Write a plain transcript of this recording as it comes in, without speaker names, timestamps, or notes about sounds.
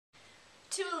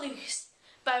Loose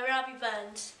by Robbie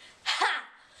Burns. Ha!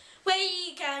 Where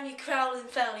ye can, you crawling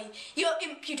felly, your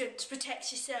impudence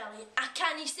protects you silly. I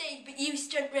can you say, but you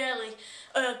stunt rarely,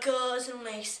 o'er gauze and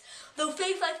lace. Though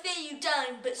faith I fear you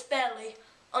down, but sparely,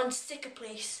 on sicker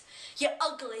place. You're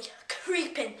ugly,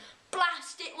 creeping,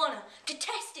 blasted oneer,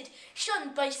 detested,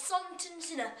 shunned by sant and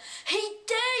sinner. How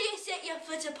dare you set your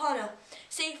foot upon her?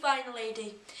 Say, fine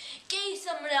lady, gaze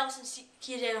someone else and seek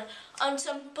your dinner on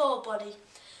some poor body.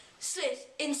 Slit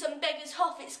in some beggar's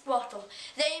hoffet squattle,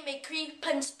 they may creep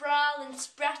and sprawl and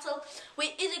sprattle,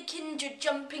 with other kindred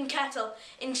jumping cattle,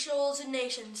 in shoals and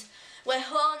nations, where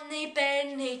horn they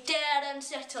bear, they dare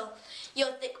unsettle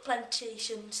your thick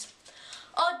plantations.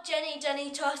 Odd Jenny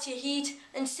Dunny toss your heed,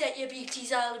 and set your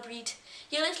beauties all abreed.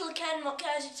 You little ken what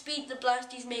casual speed the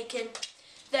blast he's making.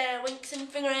 There winks and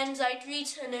finger ends I'd read,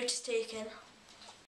 a notice taken.